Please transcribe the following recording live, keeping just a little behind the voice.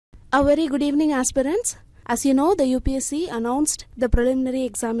A very good evening, aspirants. As you know, the UPSC announced the preliminary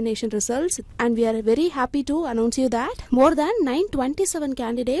examination results, and we are very happy to announce you that more than 927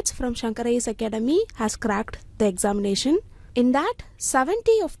 candidates from Shankar Academy has cracked the examination. In that,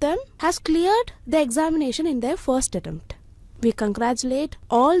 70 of them has cleared the examination in their first attempt. We congratulate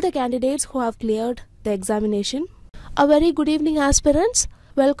all the candidates who have cleared the examination. A very good evening, aspirants.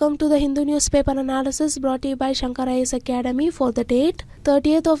 Welcome to the Hindu newspaper analysis brought to you by Shankar Academy for the date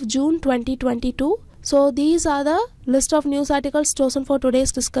 30th of June 2022. So these are the list of news articles chosen for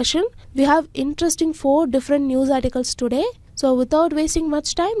today's discussion. We have interesting 4 different news articles today. So without wasting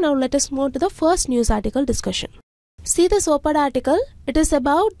much time, now let us move to the first news article discussion. See this OPED article. It is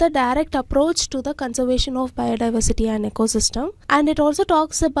about the direct approach to the conservation of biodiversity and ecosystem, and it also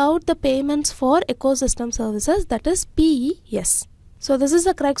talks about the payments for ecosystem services, that is PES. So this is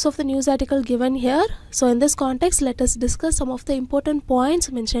the crux of the news article given here. So in this context, let us discuss some of the important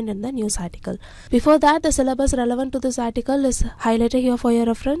points mentioned in the news article. Before that, the syllabus relevant to this article is highlighted here for your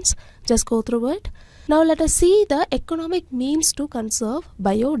reference. Just go through it. Now let us see the economic means to conserve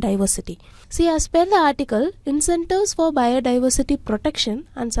biodiversity. See, as per the article, incentives for biodiversity protection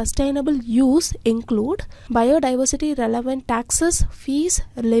and sustainable use include biodiversity relevant taxes, fees,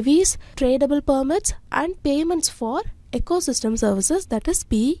 levies, tradable permits and payments for ecosystem services, that is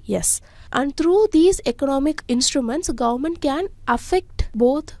PES. And through these economic instruments, government can affect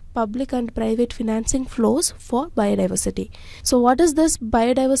both public and private financing flows for biodiversity. So what is this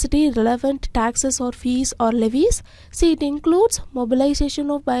biodiversity relevant taxes or fees or levies? See, it includes mobilization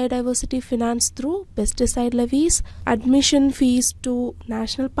of biodiversity finance through pesticide levies, admission fees to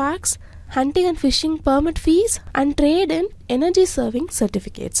national parks, hunting and fishing permit fees, and trade in energy saving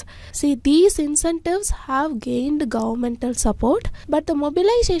certificates. See, these incentives have gained governmental support, but the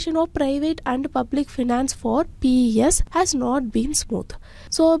mobilization of private and public finance for PES has not been smooth.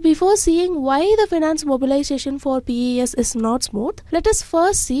 So before seeing why the finance mobilization for PES is not smooth, let us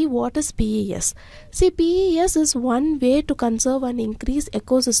first see what is PES. See, PES is one way to conserve and increase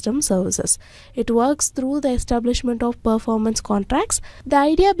ecosystem services. It works through the establishment of performance contracts. The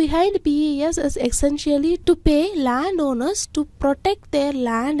idea behind PES is essentially to pay landowners to protect their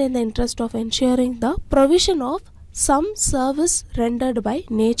land in the interest of ensuring the provision of some service rendered by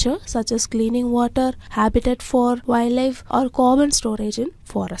nature, such as cleaning water, habitat for wildlife, or carbon storage in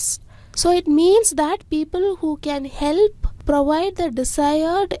forests. So it means that people who can help provide the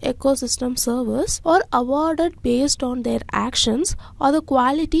desired ecosystem service are awarded based on their actions or the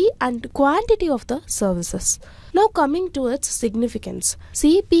quality and quantity of the services. Now coming to its significance.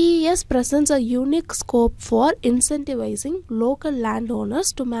 See, PES presents a unique scope for incentivizing local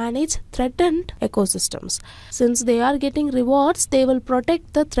landowners to manage threatened ecosystems. Since they are getting rewards, they will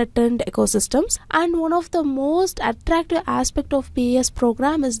protect the threatened ecosystems. And one of the most attractive aspects of PES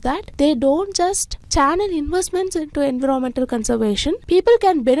program is that they don't just channel investments into environmental conservation. People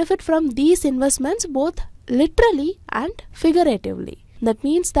can benefit from these investments both literally and figuratively. That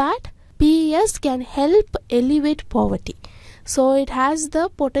means that PES can help elevate poverty. So it has the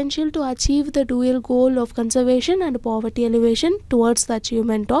potential to achieve the dual goal of conservation and poverty elevation towards the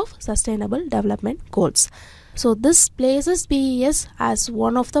achievement of sustainable development goals. So this places PES as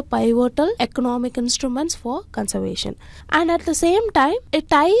one of the pivotal economic instruments for conservation. And at the same time, it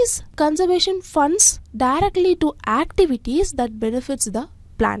ties conservation funds directly to activities that benefits the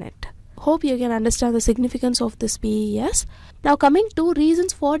planet. Hope you can understand the significance of this PES. Now coming to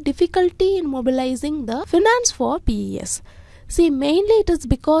reasons for difficulty in mobilizing the finance for PES. See, mainly it is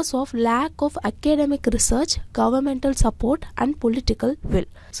because of lack of academic research, governmental support and political will.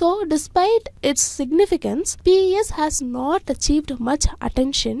 So despite its significance, PES has not achieved much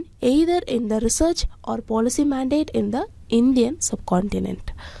attention either in the research or policy mandate in the Indian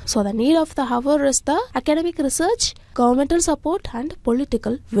subcontinent. So the need of the hour is the academic research, governmental support and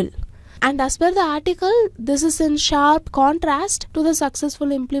political will. And as per the article, this is in sharp contrast to the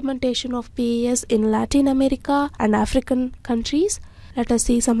successful implementation of PES in Latin America and African countries. Let us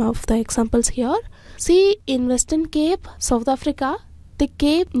see some of the examples here. See, in Western Cape, South Africa, the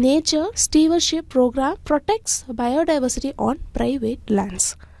Cape Nature Stewardship Program protects biodiversity on private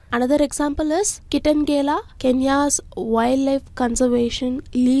lands. Another example is Kitengela, Kenya's Wildlife Conservation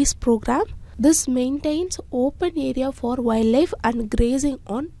Lease Program. This maintains open area for wildlife and grazing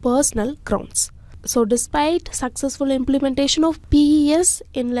on personal grounds. So despite successful implementation of PES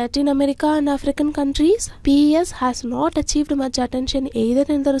in Latin America and African countries, PES has not achieved much attention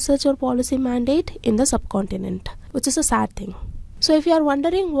either in the research or policy mandate in the subcontinent, which is a sad thing. So if you are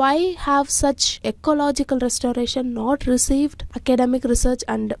wondering why have such ecological restoration not received academic research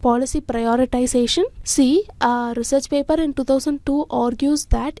and policy prioritization, see, a research paper in 2002 argues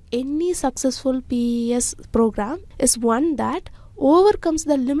that any successful PES program is one that overcomes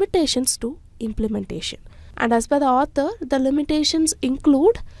the limitations to implementation. And as per the author, the limitations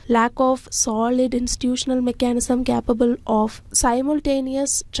include lack of solid institutional mechanism capable of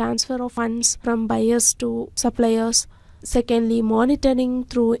simultaneous transfer of funds from buyers to suppliers. Secondly, monitoring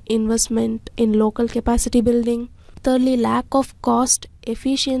through investment in local capacity building. Thirdly, lack of cost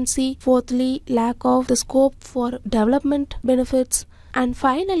efficiency. Fourthly, lack of the scope for development benefits. And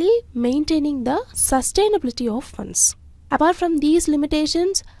finally, maintaining the sustainability of funds. Apart from these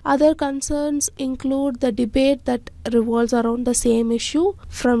limitations, other concerns include the debate that revolves around the same issue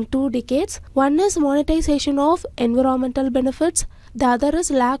from 2 decades. One is monetization of environmental benefits. The other is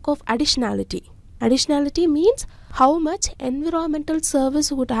lack of additionality. Additionality means how much environmental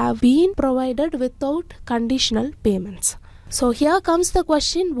service would have been provided without conditional payments. So here comes the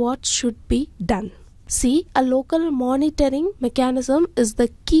question, what should be done? See, a local monitoring mechanism is the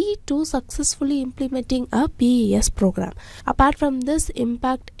key to successfully implementing a PES program. Apart from this,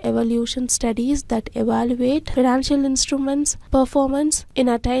 impact evaluation studies that evaluate financial instruments' performance in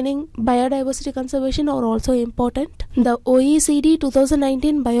attaining biodiversity conservation are also important. The OECD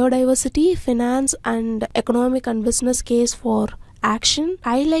 2019 Biodiversity, Finance and Economic and Business Case for Action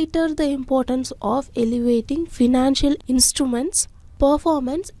highlighted the importance of elevating financial instruments'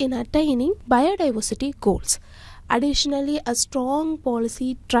 performance in attaining biodiversity goals. Additionally, a strong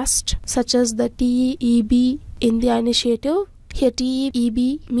policy trust such as the TEB India initiative. Here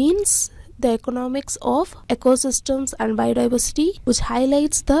TEB means the economics of ecosystems and biodiversity, which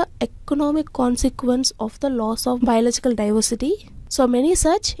highlights the economic consequence of the loss of biological diversity. So many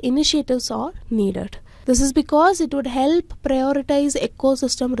such initiatives are needed. This is because it would help prioritize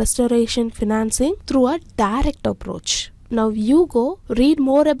ecosystem restoration financing through a direct approach. Now you go read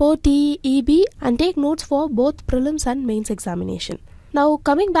more about TEB and take notes for both prelims and mains examination. Now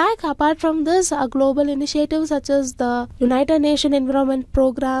coming back, apart from this, a global initiative such as the United Nations Environment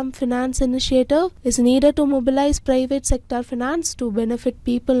Program Finance Initiative is needed to mobilize private sector finance to benefit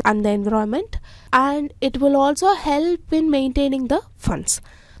people and the environment, and it will also help in maintaining the funds.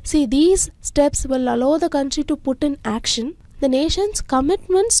 See, these steps will allow the country to put in action the nation's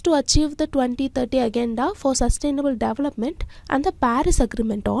commitments to achieve the 2030 Agenda for Sustainable Development and the Paris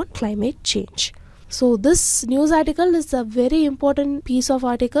Agreement on Climate Change. So this news article is a very important piece of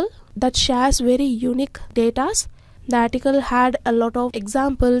article that shares very unique data. The article had a lot of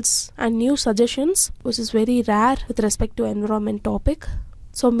examples and new suggestions, which is very rare with respect to environment topic.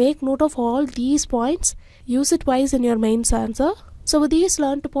 So make note of all these points, use it wise in your mains answer. So with these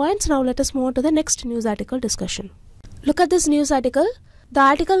learned points, now let us move on to the next news article discussion. Look at this news article. The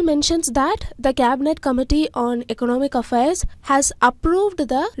article mentions that the Cabinet Committee on Economic Affairs has approved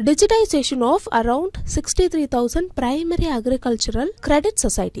the digitization of around 63,000 primary agricultural credit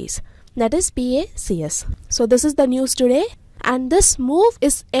societies, that is PACS. So this is the news today, and this move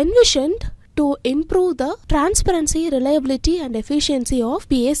is envisioned to improve the transparency, reliability and efficiency of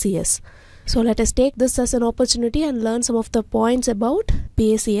PACS. So let us take this as an opportunity and learn some of the points about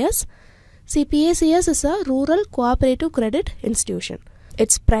PACS. See, PACS is a rural cooperative credit institution.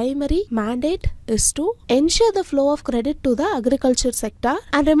 Its primary mandate is to ensure the flow of credit to the agriculture sector.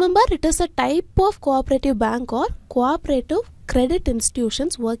 And remember, it is a type of cooperative bank or cooperative credit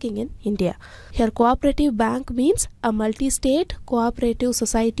institutions working in India. Here, cooperative bank means a multi-state cooperative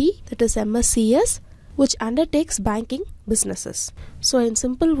society, that is MSCS, which undertakes banking businesses. So in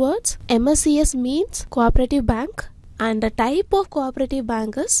simple words, MSCS means cooperative bank, and the type of cooperative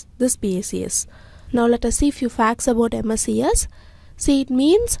bank is this PACS. Now let us see a few facts about MSCS. See, it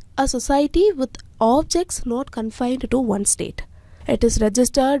means a society with objects not confined to one state. It is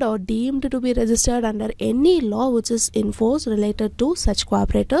registered or deemed to be registered under any law which is in force related to such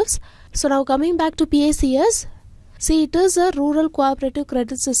cooperatives. So now coming back to PACS, see, it is a rural cooperative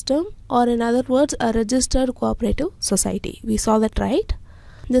credit system, or in other words, a registered cooperative society. We saw that, right?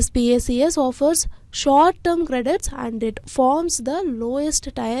 This PACS offers short-term credits and it forms the lowest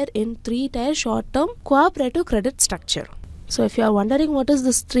tier in 3-tier short-term cooperative credit structure. So if you are wondering what is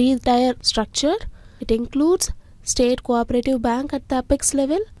this 3-tier structure, it includes state cooperative bank at the apex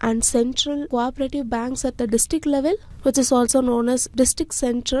level and central cooperative banks at the district level, which is also known as district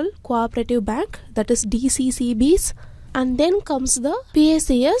central cooperative bank, that is DCCBs. And then comes the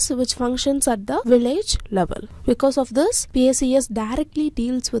PACS, which functions at the village level. Because of this, PACS directly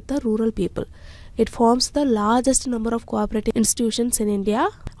deals with the rural people. It forms the largest number of cooperative institutions in India.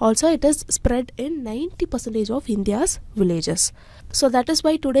 Also, it is spread in 90% of India's villages. So that is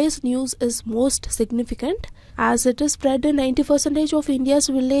why today's news is most significant, as it is spread in 90% of India's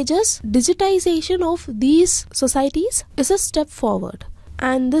villages. Digitization of these societies is a step forward,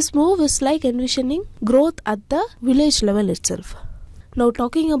 and this move is like envisioning growth at the village level itself. Now,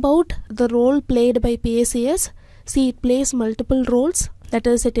 talking about the role played by PACS, see, it plays multiple roles. That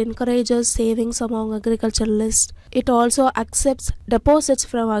is, it encourages savings among agriculturalists. It also accepts deposits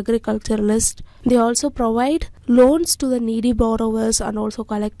from agriculturalists. They also provide loans to the needy borrowers and also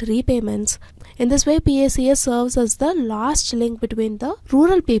collect repayments. In this way, PACS serves as the last link between the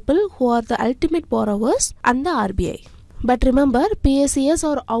rural people, who are the ultimate borrowers, and the RBI. But remember, PACS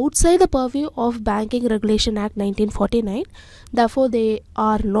are outside the purview of Banking Regulation Act 1949. Therefore, they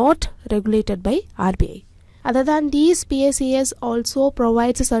are not regulated by RBI. Other than these, PACS also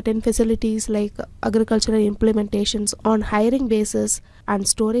provides certain facilities like agricultural implementations on hiring basis and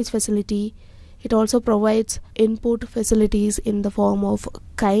storage facility. It also provides input facilities in the form of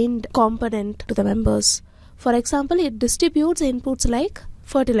kind component to the members. For example, it distributes inputs like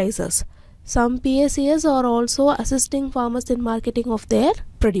fertilizers. Some PACS are also assisting farmers in marketing of their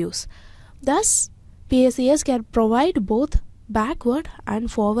produce. Thus, PACS can provide both backward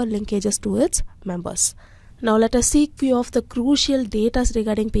and forward linkages to its members. Now let us see few of the crucial data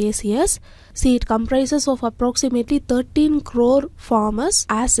regarding PACS. See, it comprises of approximately 13 crore farmers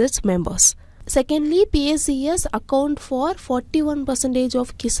as its members. Secondly, PACS account for 41%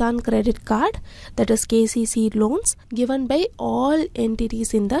 of Kisan Credit Card, that is KCC loans, given by all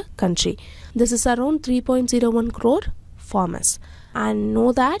entities in the country. This is around 3.01 crore farmers. And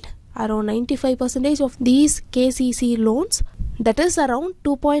know that around 95% of these KCC loans, that is around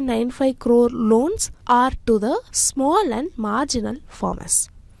 2.95 crore loans, are to the small and marginal farmers.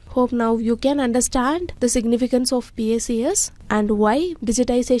 Hope now you can understand the significance of PACS and why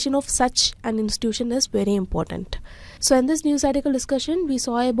digitization of such an institution is very important. So in this news article discussion, we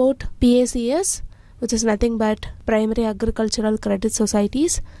saw about PACS, which is nothing but Primary Agricultural Credit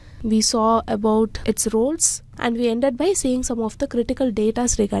Societies. We saw about its roles, and we ended by seeing some of the critical data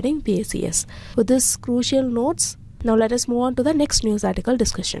regarding PACS. With this crucial notes, now let us move on to the next news article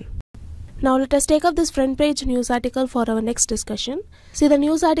discussion. Now let us take up this front page news article for our next discussion. See, the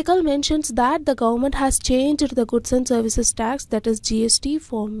news article mentions that the government has changed the goods and services tax, that is GST,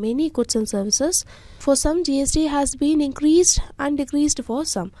 for many goods and services. For some, GST has been increased and decreased for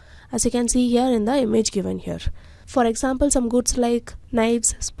some, as you can see here in the image given here. For example, some goods like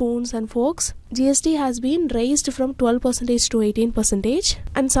knives, spoons and forks, GST has been raised from 12% to 18%,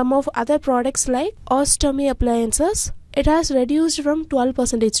 and some of other products like ostomy appliances, it has reduced from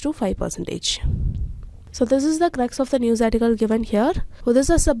 12% to 5%. So this is the crux of the news article given here. With this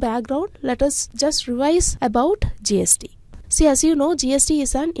as a background, let us just revise about GST. See, as you know, GST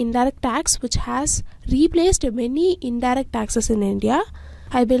is an indirect tax which has replaced many indirect taxes in India.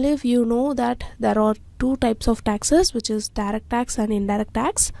 I believe you know that there are two types of taxes, which is direct tax and indirect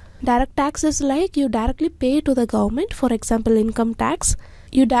tax. Direct tax is like you directly pay to the government. For example, income tax.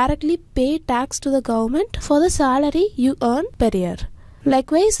 You directly pay tax to the government for the salary you earn per year.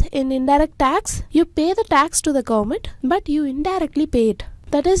 Likewise, in indirect tax, you pay the tax to the government, but you indirectly pay it.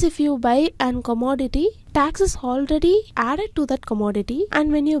 That is, if you buy an commodity, tax is already added to that commodity,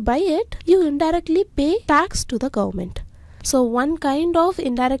 and when you buy it, you indirectly pay tax to the government. So one kind of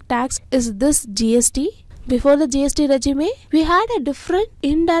indirect tax is this GST. Before the GST regime, we had a different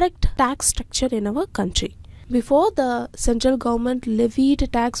indirect tax structure in our country. Before, the central government levied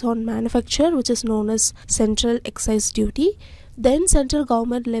tax on manufacture, which is known as central excise duty. Then central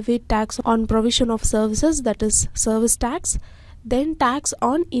government levied tax on provision of services, that is service tax. Then tax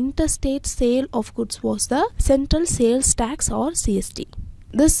on interstate sale of goods was the central sales tax or CST.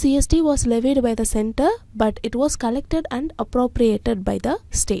 This CST was levied by the center, but it was collected and appropriated by the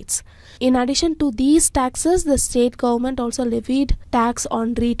states. In addition to these taxes, the state government also levied tax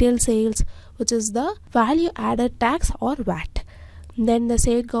on retail sales, which is the value added tax or VAT. Then the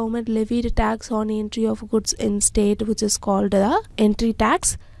state government levied tax on entry of goods in state, which is called the entry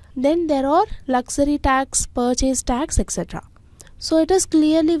tax. Then there are luxury tax, purchase tax, etc. So it is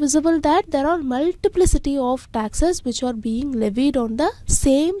clearly visible that there are multiplicity of taxes which are being levied on the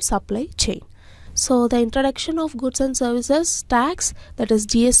same supply chain. So the introduction of goods and services tax, that is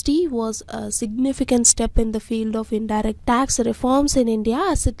GST, was a significant step in the field of indirect tax reforms in India,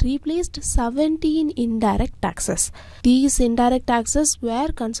 as it replaced 17 indirect taxes. These indirect taxes were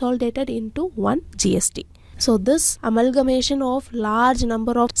consolidated into one GST. So this amalgamation of large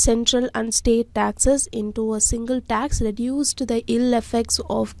number of central and state taxes into a single tax reduced the ill effects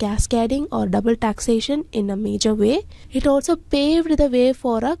of cascading or double taxation in a major way. It also paved the way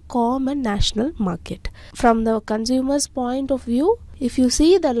for a common national market. From the consumer's point of view, if you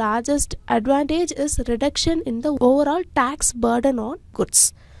see, the largest advantage is reduction in the overall tax burden on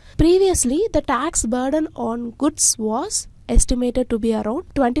goods. Previously, the tax burden on goods was estimated to be around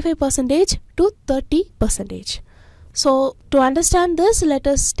 25% to 30%. So, to understand this, let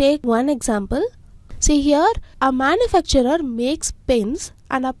us take one example. See here, a manufacturer makes pens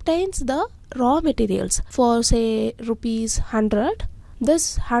and obtains the raw materials for say rupees 100.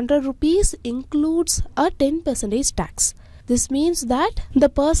 This 100 rupees includes a 10% tax. This means that the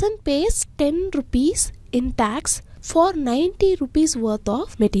person pays 10 rupees in tax for 90 rupees worth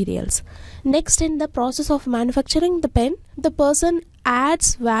of materials. Next, in the process of manufacturing the pen, the person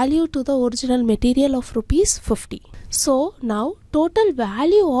adds value to the original material of rupees 50. So now total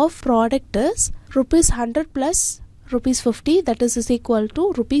value of product is rupees 100 plus rupees 50, that is equal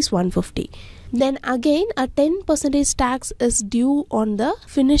to rupees 150. Then again a 10% tax is due on the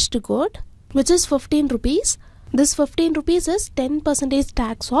finished good, which is 15 rupees. This 15 rupees is 10%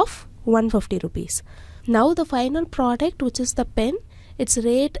 tax of 150 rupees. Now the final product, which is the pen, its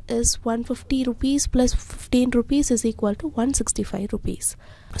rate is 150 rupees plus 15 rupees is equal to 165 rupees.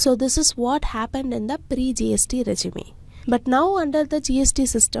 So this is what happened in the pre-GST regime. But now under the GST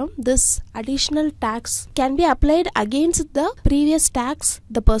system, this additional tax can be applied against the previous tax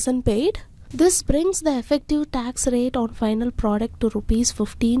the person paid. This brings the effective tax rate on final product to rupees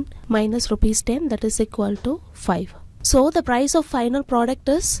 15 minus rupees 10, that is equal to 5. So the price of final product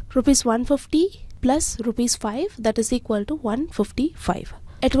is rupees 150 plus rupees 5, that is equal to 155.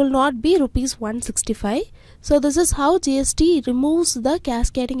 It will not be rupees 165. So this is how GST removes the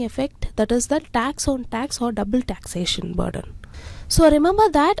cascading effect, that is the tax on tax or double taxation burden. So remember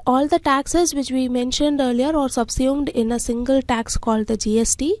that all the taxes which we mentioned earlier are subsumed in a single tax called the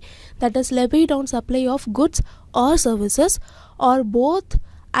GST, that is levied on supply of goods or services, or both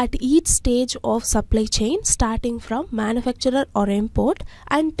at each stage of supply chain, starting from manufacturer or import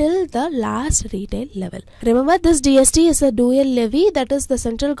until the last retail level. Remember, this GST is a dual levy, that is the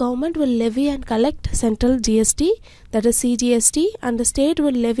central government will levy and collect central GST, that is CGST, and the state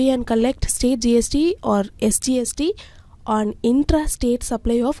will levy and collect state GST or SGST on intra-state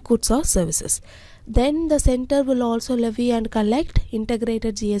supply of goods or services. Then the center will also levy and collect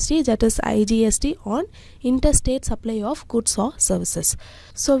integrated GST, that is IGST, on interstate supply of goods or services.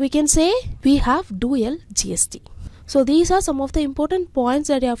 So we can say we have dual GST. So these are some of the important points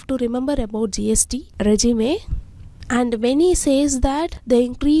that you have to remember about GST regime. And many says that the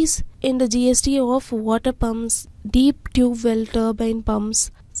increase in the GST of water pumps, deep tube well turbine pumps,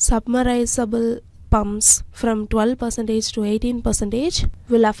 submersible pumps from 12% to 18%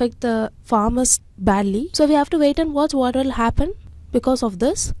 will affect the farmers badly. So we have to wait and watch what will happen because of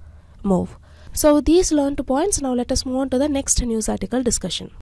this move. So these learned points. Now let us move on to the next news article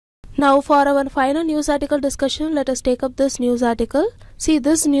discussion. Now for our final news article discussion, let us take up this news article. See,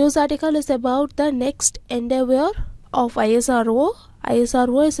 this news article is about the next endeavor of ISRO.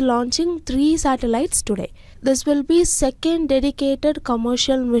 ISRO is launching 3 satellites today. This will be second dedicated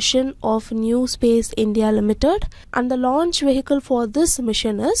commercial mission of New Space India Limited, and the launch vehicle for this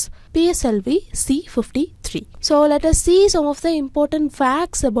mission is PSLV C-53. So let us see some of the important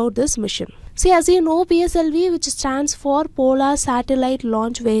facts about this mission. See, as you know, PSLV, which stands for Polar Satellite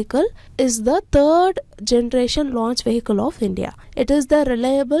Launch Vehicle, is the 3rd generation launch vehicle of India. It is the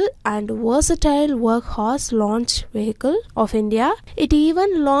reliable and versatile workhorse launch vehicle of India. It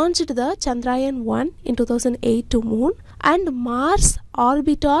even launched the Chandrayaan-1 in 2008 to Moon and Mars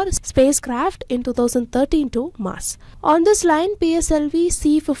Orbiter spacecraft in 2013 to Mars. On this line, PSLV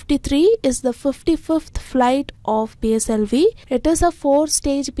C-53 is the 55th flight of PSLV. It is a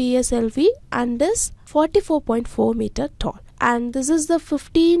 4-stage PSLV and is 44.4 meter tall. And this is the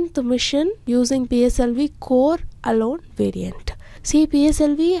 15th mission using PSLV core alone variant. See,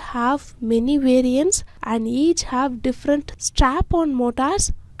 PSLV have many variants and each have different strap-on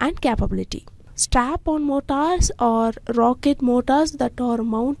motors and capability. Strap-on motors or rocket motors that are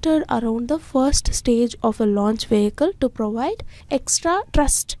mounted around the first stage of a launch vehicle to provide extra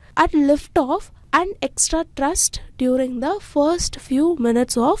thrust at liftoff and extra thrust during the first few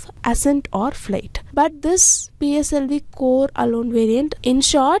minutes of ascent or flight. But this PSLV core alone variant, in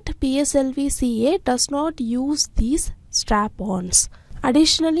short PSLV CA, does not use these strap-ons.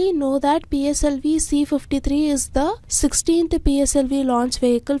 Additionally, know that PSLV C-53 is the 16th PSLV launch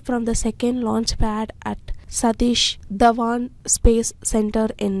vehicle from the second launch pad at Satish Dhawan Space Center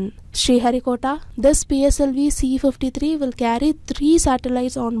in Sriharikota. This PSLV C-53 will carry 3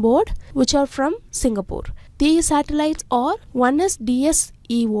 satellites on board which are from Singapore. These satellites are, one is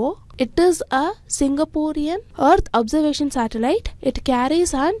DSEO. It is a Singaporean Earth observation satellite. It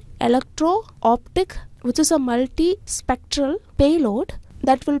carries an electro-optic, which is a multi-spectral payload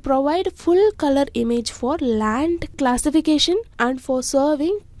that will provide full color image for land classification and for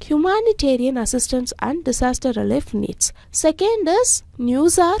serving humanitarian assistance and disaster relief needs. Second is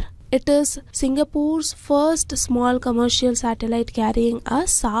NUSAR. It is Singapore's first small commercial satellite carrying a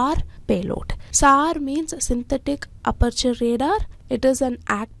SAR payload. SAR means synthetic aperture radar. It is an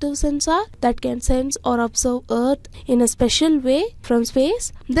active sensor that can sense or observe Earth in a special way from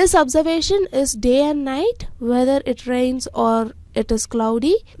space. This observation is day and night, whether it rains or it is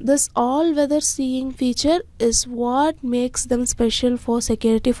cloudy. This all-weather seeing feature is what makes them special for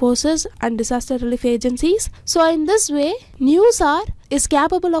security forces and disaster relief agencies. So in this way, NUSAR is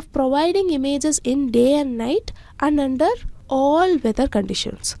capable of providing images in day and night and under all weather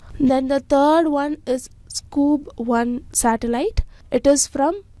conditions. Then the third one is Scoob-1 satellite. It is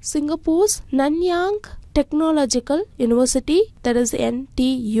from Singapore's Nanyang Technological University, that is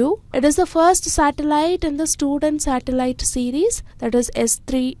NTU. It is the first satellite in the student satellite series, that is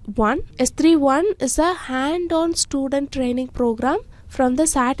S31. S31 is a hand-on student training program from the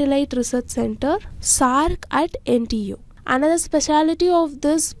Satellite Research Center, SARC at NTU. Another speciality of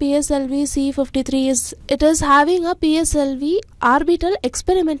this PSLV C-53 is it is having a PSLV orbital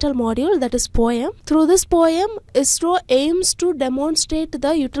experimental module, that is POEM. Through this POEM, ISRO aims to demonstrate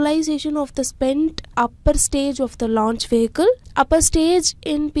the utilization of the spent upper stage of the launch vehicle. Upper stage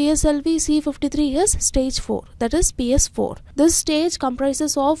in PSLV C-53 is stage 4, that is PS4. This stage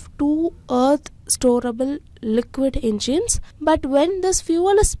comprises of 2 Earth storable liquid engines, but when this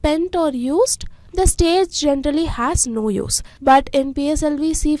fuel is spent or used, the stage generally has no use. But in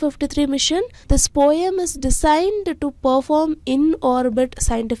PSLV C-53 mission, this POEM is designed to perform in-orbit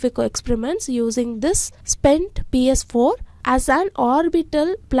scientific experiments using this spent PS4 as an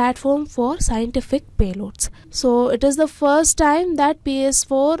orbital platform for scientific payloads. So it is the first time that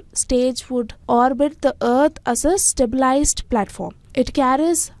PS4 stage would orbit the Earth as a stabilized platform. It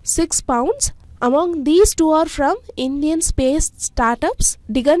carries 6 pounds. Among these 2 are from Indian space startups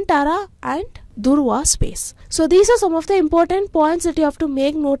Digantara and Dhruva Space. So these are some of the important points that you have to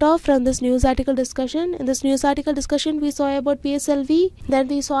make note of from this news article discussion. In this news article discussion, we saw about PSLV, then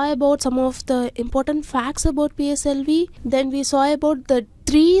we saw about some of the important facts about PSLV, then we saw about the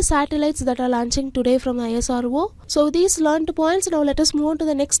 3 satellites that are launching today from ISRO. So these learned points. Now let us move on to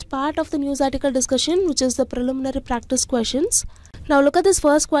the next part of the news article discussion, which is the preliminary practice questions. Now look at this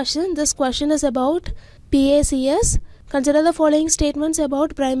first question. This question is about PACS. Consider the following statements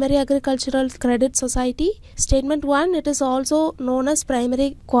about Primary Agricultural Credit Society. Statement 1, it is also known as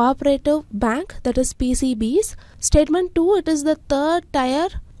Primary Cooperative Bank, that is PCBs. Statement 2, it is the third tier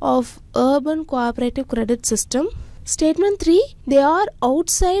of Urban Cooperative Credit System. Statement 3, they are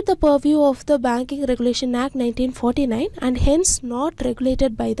outside the purview of the Banking Regulation Act 1949 and hence not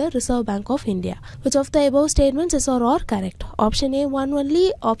regulated by the Reserve Bank of India. Which of the above statements is or are correct? Option A 1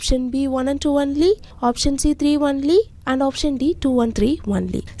 only, option B 1 and 2 only, option C 3 only, and option D 2 and 3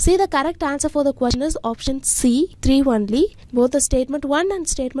 only. See, the correct answer for the question is option C 3 only. Both the statement 1 and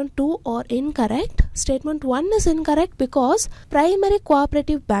statement 2 are incorrect. Statement 1 is incorrect because Primary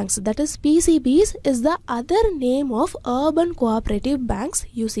Cooperative Banks, that is PCBs, is the other name of Urban Cooperative Banks,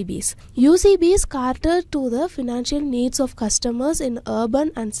 UCBs. UCBs cater to the financial needs of customers in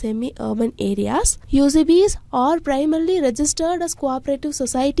urban and semi-urban areas. UCBs are primarily registered as cooperative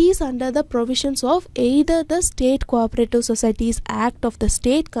societies under the provisions of either the State Cooperative Societies Act of the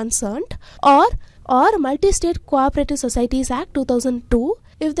state concerned or Multi-State Cooperative Societies Act 2002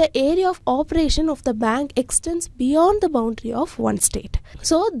 if the area of operation of the bank extends beyond the boundary of one state.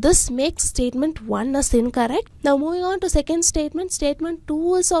 So this makes statement 1 as incorrect. Now moving on to second statement. Statement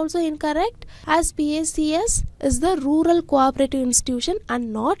 2 is also incorrect as PACS is the rural cooperative institution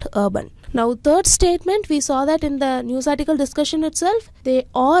and not urban. Now third statement, we saw that in the news article discussion itself, they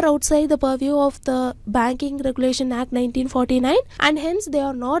are outside the purview of the Banking Regulation Act 1949 and hence they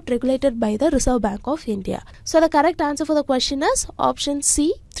are not regulated by the Reserve Bank of India. So the correct answer for the question is option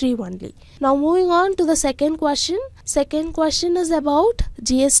C 3 only. Now moving on to the second question. Second question is about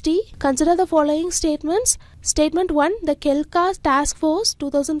GST. Consider the following statements. Statement 1, the Kelka Task Force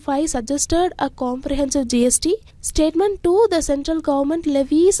 2005 suggested a comprehensive GST. Statement 2, the central government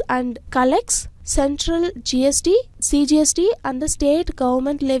levies and collects central GST, CGST and the state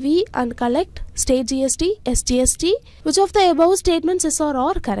government levy and collect state GST, SGST. Which of the above statements is or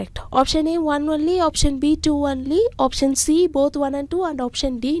are correct? Option A 1 only, option B 2 only, option C both 1 and 2 and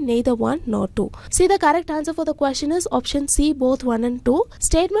option D neither 1 nor 2. See, the correct answer for the question is option C both 1 and 2.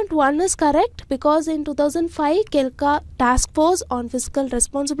 Statement 1 is correct because in 2005 Kelka Task Force on Fiscal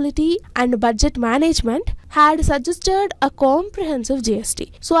Responsibility and Budget Management had suggested a comprehensive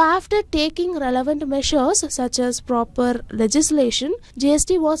GST. So after taking relevant measures such as proper legislation,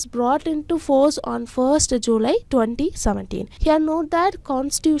 GST was brought into force on 1st July 2017. Here note that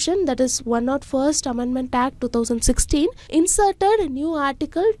Constitution, that is 101st Amendment Act 2016, inserted new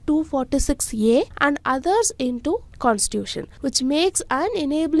article 246A and others into Constitution, which makes an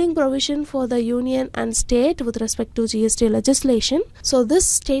enabling provision for the union and state with respect to GST legislation. So this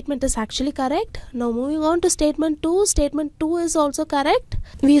statement is actually correct. Now moving on to statement 2. Statement 2 is also correct.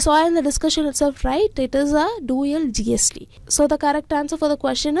 We saw in the discussion itself, right? It is a dual GST. So the correct answer for the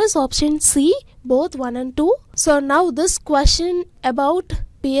question is option C, both 1 and 2. So now this question about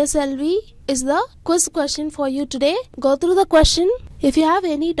PSLV is the quiz question for you today. Go through the question. If you have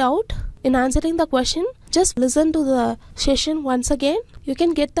any doubt in answering the question, just listen to the session once again. You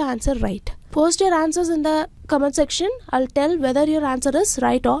can get the answer right. Post your answers in the comment section. I'll tell whether your answer is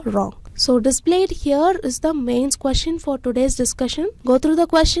right or wrong. So displayed here is the mains question for today's discussion. Go through the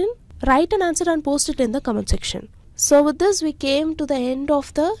question, write an answer and post it in the comment section. So with this, we came to the end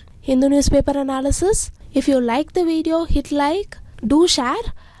of the Hindu newspaper analysis. If you like the video, hit like, do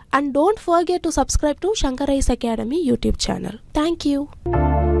share and don't forget to subscribe to Shankar Academy YouTube channel. Thank you.